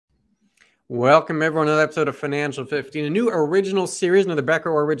Welcome everyone to another episode of Financial 15, a new original series, another Becker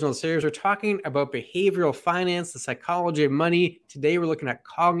Orr Original Series. We're talking about behavioral finance, the psychology of money. Today we're looking at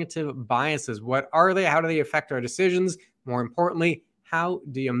cognitive biases. What are they? How do they affect our decisions? More importantly, how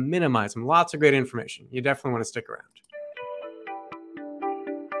do you minimize them? Lots of great information. You definitely want to stick around.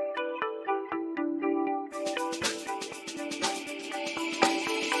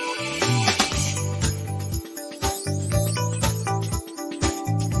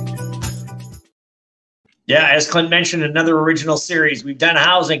 Yeah, as Clint mentioned, another original series. We've done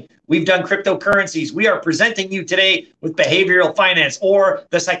housing. We've done cryptocurrencies. We are presenting you today with behavioral finance, or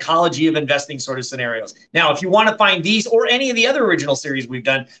the psychology of investing sort of scenarios. Now, if you want to find these or any of the other original series we've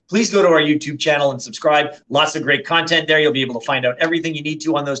done, please go to our YouTube channel and subscribe. Lots of great content there. You'll be able to find out everything you need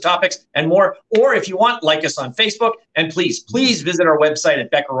to on those topics and more. Or if you want, like us on Facebook. And please visit our website at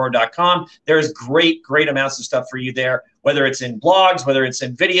beckerorr.com. There's great amounts of stuff for you there, whether it's in blogs, whether it's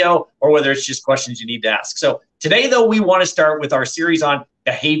in video, or whether it's just questions you need to ask. So today, though, we want to start with our series on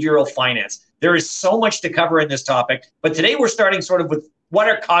behavioral finance. There is so much to cover in this topic, but today we're starting sort of with what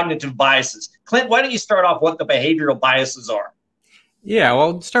are cognitive biases. Clint, why don't you start off what the behavioral biases are? Yeah,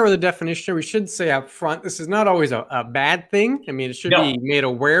 well, start with a definition. We should say up front, this is not always a bad thing. I mean, it should be made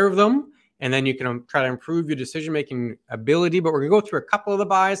aware of them, and then you can try to improve your decision-making ability. But we're going to go through a couple of the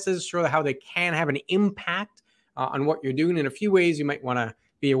biases, show how they can have an impact on what you're doing. In a few ways, you might want to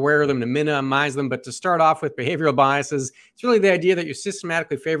be aware of them to minimize them. But to start off with behavioral biases, it's really the idea that you're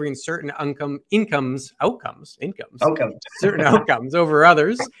systematically favoring certain outcomes certain outcomes over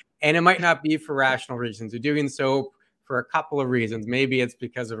others. And it might not be for rational reasons. You're doing so for a couple of reasons. Maybe it's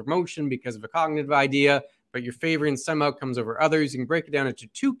because of emotion, because of a cognitive idea, but you're favoring some outcomes over others. You can break it down into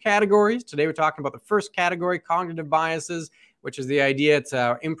two categories. Today, we're talking about the first category, cognitive biases, which is the idea it's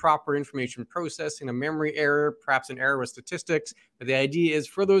improper information processing, a memory error, perhaps an error with statistics. But the idea is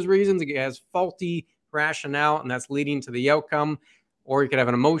for those reasons, it has faulty rationale, and that's leading to the outcome. Or you could have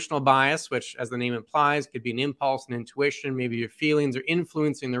an emotional bias, which, as the name implies, could be an impulse and intuition. Maybe your feelings are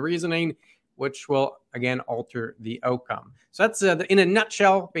influencing the reasoning, which will, again, alter the outcome. So that's, in a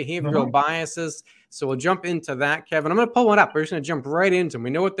nutshell, behavioral biases. So we'll jump into that, Kevin. I'm going to pull one up. We're just going to jump right into them. We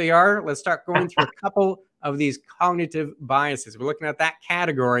know what they are. Let's start going through a couple of these cognitive biases. We're looking at that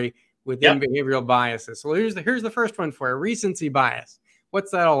category within behavioral biases. So here's the first one for you, recency bias.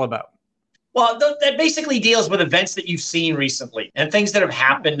 What's that all about? Well, that basically deals with events that you've seen recently and things that have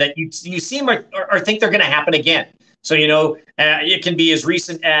happened that you seem or think they're going to happen again. So, it can be as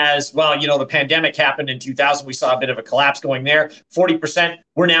recent as, well, the pandemic happened in 2000. We saw a bit of a collapse going there. 40%.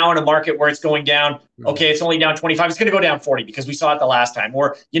 We're now in a market where it's going down. Okay, it's only down 25. It's going to go down 40 because we saw it the last time.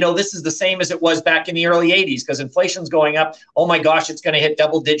 Or, this is the same as it was back in the early 80s because inflation's going up. Oh my gosh, it's going to hit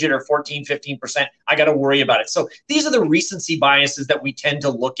double digit or 14, 15%. I got to worry about it. So these are the recency biases that we tend to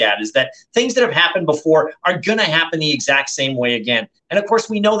look at, is that things that have happened before are going to happen the exact same way again. And of course,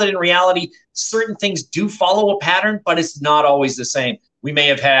 we know that in reality, certain things do follow a pattern, but it's not always the same. We may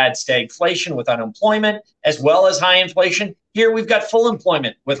have had stagflation with unemployment as well as high inflation. Here we've got full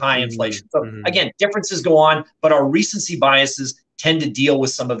employment with high inflation. So again, differences go on, but our recency biases tend to deal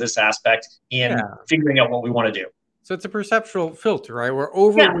with some of this aspect in figuring out what we want to do. So it's a perceptual filter, right? We're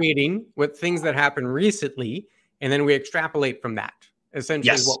overweighting with things that happened recently, and then we extrapolate from that.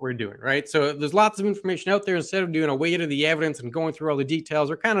 Essentially what we're doing, right? So there's lots of information out there. Instead of doing a weight of the evidence and going through all the details,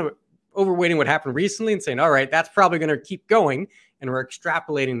 we're kind of overweighting what happened recently and saying, all right, that's probably going to keep going. And we're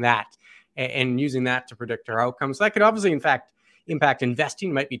extrapolating that and using that to predict our outcomes. So that could obviously, in fact, impact investing.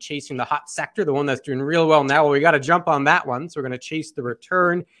 You might be chasing the hot sector, the one that's doing real well now. Well, we got to jump on that one. So we're going to chase the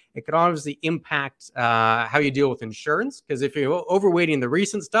return. It could obviously impact how you deal with insurance, because if you're overweighting the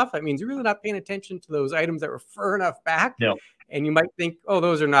recent stuff, that means you're really not paying attention to those items that were far enough back. And you might think, oh,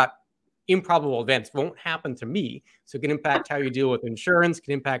 those are not improbable events, won't happen to me. So it can impact how you deal with insurance,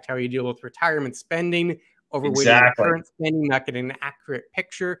 can impact how you deal with retirement spending, overweighting current spending, not getting an accurate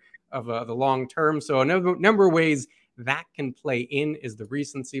picture of the long term. So a number of ways that can play in is the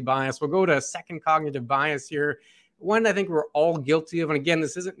recency bias. We'll go to a second cognitive bias here. One I think we're all guilty of. And again,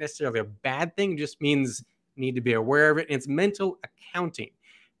 this isn't necessarily a bad thing, it just means you need to be aware of it. And it's mental accounting.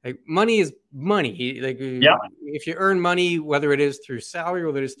 Like, money is money. Like, if you earn money, whether it is through salary,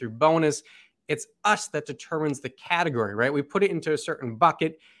 whether it is through bonus, it's us that determines the category, right? We put it into a certain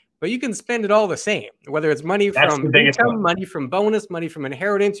bucket, but you can spend it all the same, whether it's money from income, money from bonus, money from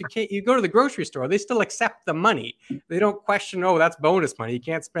inheritance. You go to the grocery store, they still accept the money. They don't question, oh, that's bonus money. You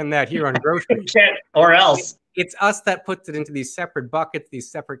can't spend that here on groceries. Or else. It's us that puts it into these separate buckets,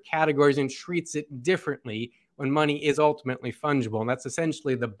 these separate categories, and treats it differently when money is ultimately fungible. And that's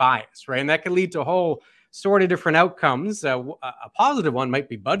essentially the bias, right? And that can lead to a whole sort of different outcomes. A positive one might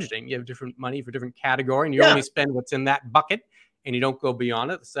be budgeting. You have different money for different category, and you only spend what's in that bucket, and you don't go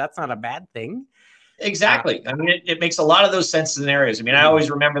beyond it. So that's not a bad thing. Exactly. I mean, it makes a lot of those sense scenarios. I mean, I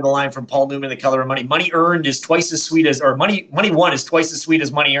always remember the line from Paul Newman, The Color of Money. Money earned is twice as sweet as, or money won is twice as sweet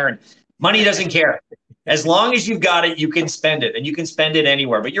as money earned. Money doesn't care. As long as you've got it, you can spend it, and you can spend it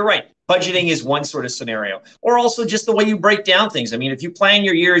anywhere. But you're right. Budgeting is one sort of scenario, or also just the way you break down things. I mean, if you plan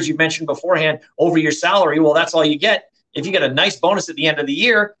your year, as you mentioned beforehand, over your salary, well, that's all you get. If you get a nice bonus at the end of the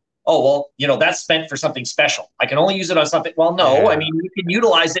year, oh, well, you know, that's spent for something special. I can only use it on something. Well, no, I mean, you can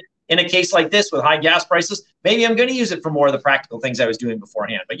utilize it in a case like this with high gas prices. Maybe I'm going to use it for more of the practical things I was doing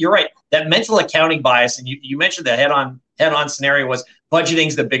beforehand. But you're right, that mental accounting bias, and you mentioned the head-on scenario was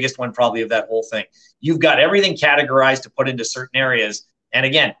budgeting's the biggest one probably of that whole thing. You've got everything categorized to put into certain areas. And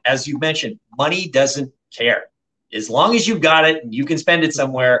again, as you mentioned, money doesn't care. As long as you've got it and you can spend it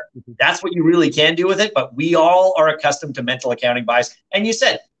somewhere, that's what you really can do with it. But we all are accustomed to mental accounting bias. And you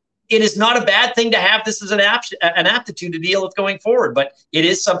said, it is not a bad thing to have this as an aptitude to deal with going forward, but it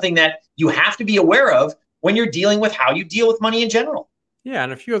is something that you have to be aware of when you're dealing with how you deal with money in general. Yeah,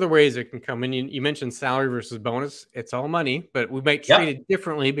 and a few other ways it can come in. You mentioned salary versus bonus. It's all money, but we might treat it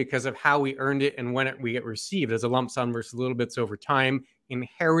differently because of how we earned it and when we get received, as a lump sum versus little bits over time.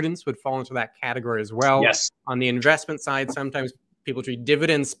 Inheritance would fall into that category as well. Yes. On the investment side, sometimes people treat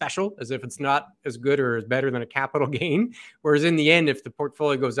dividends special as if it's not as good or as better than a capital gain. Whereas in the end, if the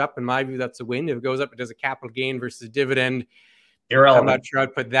portfolio goes up, in my view, that's a win. If it goes up, it does a capital gain versus dividend. Irrelevant. I'm not sure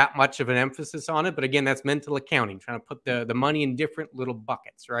I'd put that much of an emphasis on it. But again, that's mental accounting, trying to put the money in different little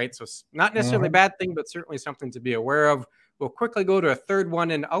buckets, right? So it's not necessarily a bad thing, but certainly something to be aware of. We'll quickly go to a third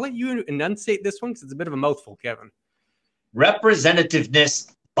one, and I'll let you enunciate this one because it's a bit of a mouthful, Kevin.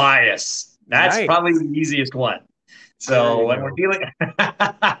 Representativeness bias. That's probably the easiest one. So when we're dealing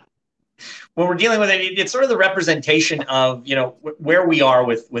with it, it's sort of the representation of, you know, where we are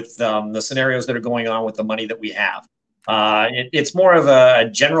with the scenarios that are going on with the money that we have. It's more of a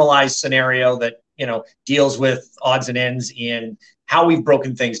generalized scenario that, you know, deals with odds and ends in how we've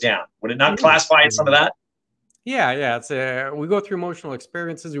broken things down. Would it not classify as some of that? Yeah. It's we go through emotional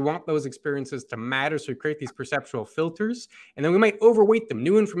experiences. We want those experiences to matter, so we create these perceptual filters, and then we might overweight them.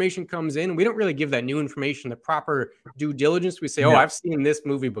 New information comes in, and we don't really give that new information the proper due diligence. We say, "Oh, I've seen this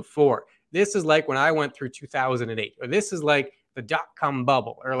movie before. This is like when I went through 2008, or this is like the dot-com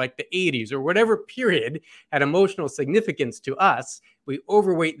bubble, or like the 80s, or whatever period had emotional significance to us." We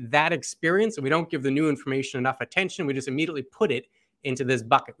overweight that experience, and we don't give the new information enough attention. We just immediately put it into this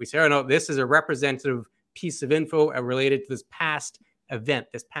bucket. We say, "Oh no, this is a representative piece of info related to this past event,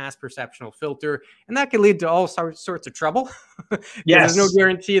 this past perceptual filter," and that can lead to all sorts of trouble. There's no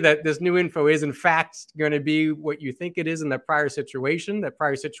guarantee that this new info is in fact going to be what you think it is in the prior situation. That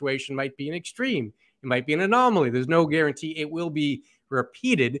prior situation might be an extreme, it might be an anomaly. There's no guarantee it will be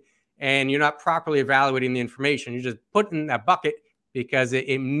repeated, and you're not properly evaluating the information. You're just put in that bucket because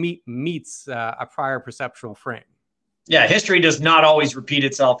it meets a prior perceptual frame. Yeah, history does not always repeat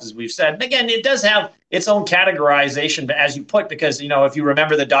itself, as we've said. And again, it does have its own categorization, but as you put, because, you know, if you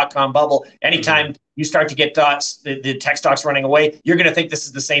remember the dot-com bubble, anytime you start to get the tech stocks running away, you're going to think this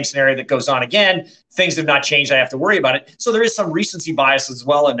is the same scenario that goes on again. Things have not changed. I have to worry about it. So there is some recency bias as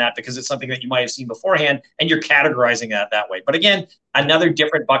well in that, because it's something that you might have seen beforehand, and you're categorizing that way. But again, another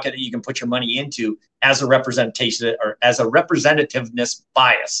different bucket that you can put your money into as a representation, or as a representativeness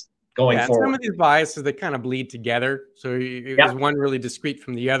bias. Going forward. Some of these biases, they kind of bleed together. So is one really discrete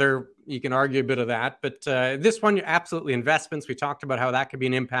from the other? You can argue a bit of that. But this one, absolutely investments. We talked about how that could be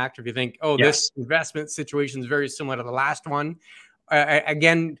an impact. If you think, oh, this investment situation is very similar to the last one.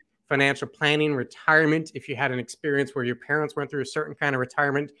 Again, financial planning, retirement. If you had an experience where your parents went through a certain kind of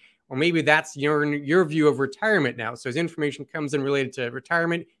retirement, or maybe that's your view of retirement now. So as information comes in related to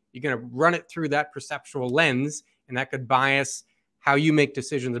retirement, you're going to run it through that perceptual lens, and that could bias how you make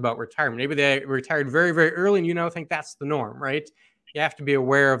decisions about retirement. Maybe they retired very, very early, and you know, think that's the norm, right? You have to be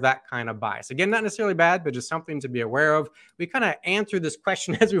aware of that kind of bias. Again, not necessarily bad, but just something to be aware of. We kind of answered this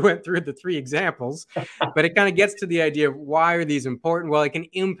question as we went through the 3 examples, but it kind of gets to the idea of why are these important? Well, it can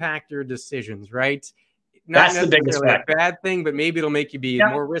impact your decisions, right? Not that's the biggest a bad thing, but maybe it'll make you be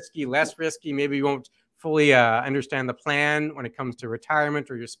more risky, less risky. Maybe you won't fully understand the plan when it comes to retirement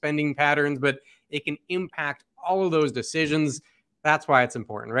or your spending patterns, but it can impact all of those decisions. That's why it's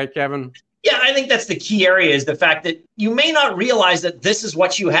important, right, Kevin? Yeah, I think that's the key area, is the fact that you may not realize that this is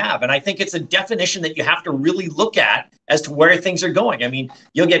what you have. And I think it's a definition that you have to really look at as to where things are going. I mean,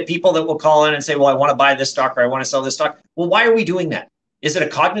 you'll get people that will call in and say, well, I want to buy this stock, or I want to sell this stock. Well, why are we doing that? Is it a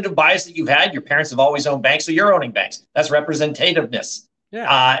cognitive bias that you've had? Your parents have always owned banks, so you're owning banks. That's representativeness.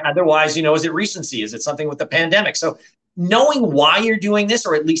 Yeah. Otherwise, is it recency? Is it something with the pandemic? So knowing why you're doing this,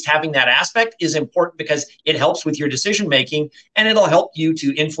 or at least having that aspect, is important because it helps with your decision making, and it'll help you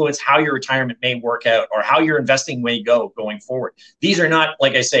to influence how your retirement may work out or how your investing may go going forward. These are not,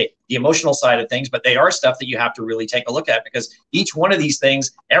 like I say, the emotional side of things, but they are stuff that you have to really take a look at, because each one of these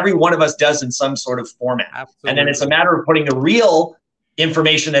things, every one of us does in some sort of format. Absolutely. And then it's a matter of putting the real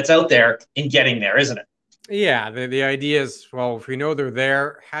information that's out there and getting there, isn't it? Yeah, the idea is, well, if we know they're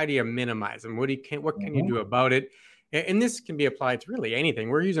there, how do you minimize them? What can you do about it? And this can be applied to really anything.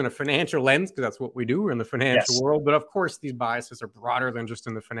 We're using a financial lens because that's what we do. We're in the financial world. But of course, these biases are broader than just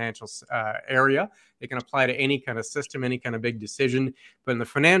in the financial area. They can apply to any kind of system, any kind of big decision. But in the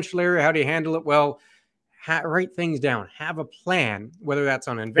financial area, how do you handle it? Well, write things down. Have a plan, whether that's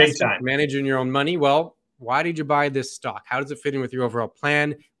on investing, managing your own money. Well, why did you buy this stock? How does it fit in with your overall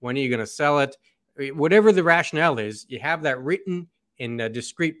plan? When are you going to sell it? Whatever the rationale is, you have that written in a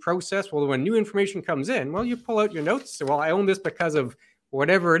discrete process. Well, when new information comes in, well, you pull out your notes. So, well, I own this because of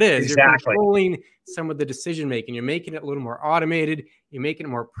whatever it is. You're controlling some of the decision making. You're making it a little more automated. You're making it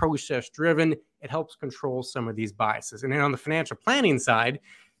more process driven. It helps control some of these biases. And then on the financial planning side,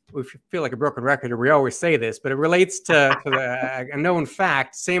 we feel like a broken record, or we always say this, but it relates to a known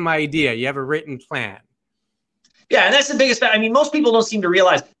fact. Same idea. You have a written plan. Yeah, and that's the biggest. I mean, most people don't seem to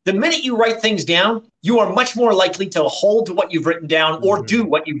realize the minute you write things down, you are much more likely to hold to what you've written down or do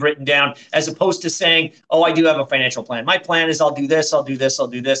what you've written down, as opposed to saying, oh, I do have a financial plan. My plan is I'll do this, I'll do this, I'll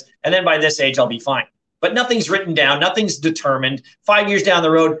do this. And then by this age, I'll be fine. But nothing's written down. Nothing's determined. 5 years down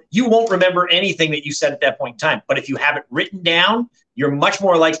the road, you won't remember anything that you said at that point in time. But if you have it written down, you're much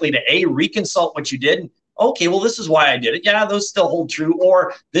more likely to reconsult what you did. Okay, well, this is why I did it. Yeah, those still hold true.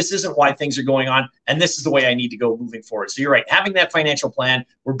 Or this isn't why things are going on, and this is the way I need to go moving forward. So you're right. Having that financial plan,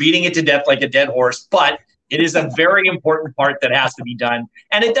 we're beating it to death like a dead horse, but it is a very important part that has to be done.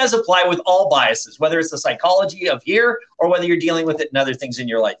 And it does apply with all biases, whether it's the psychology of here or whether you're dealing with it in other things in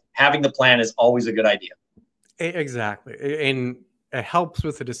your life. Having the plan is always a good idea. Exactly. And it helps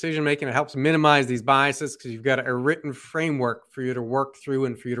with the decision making. It helps minimize these biases because you've got a written framework for you to work through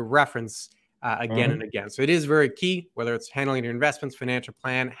and for you to reference again and again. So it is very key, whether it's handling your investments, financial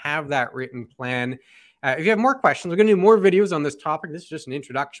plan, have that written plan. If you have more questions, we're going to do more videos on this topic. This is just an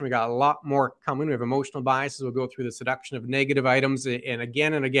introduction. We got a lot more coming. We have emotional biases. We'll go through the seduction of negative items. And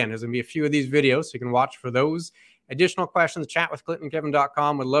again, there's going to be a few of these videos, so you can watch for those. Additional questions, chat with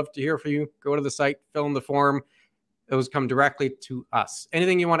ClintonKevin.com. We'd love to hear from you. Go to the site, fill in the form. Those come directly to us.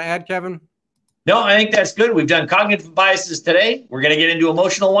 Anything you want to add, Kevin? No, I think that's good. We've done cognitive biases today. We're going to get into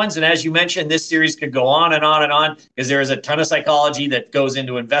emotional ones. And as you mentioned, this series could go on and on and on, because there is a ton of psychology that goes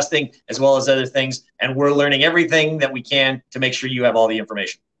into investing as well as other things. And we're learning everything that we can to make sure you have all the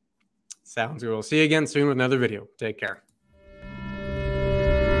information. Sounds good. We'll see you again soon with another video. Take care.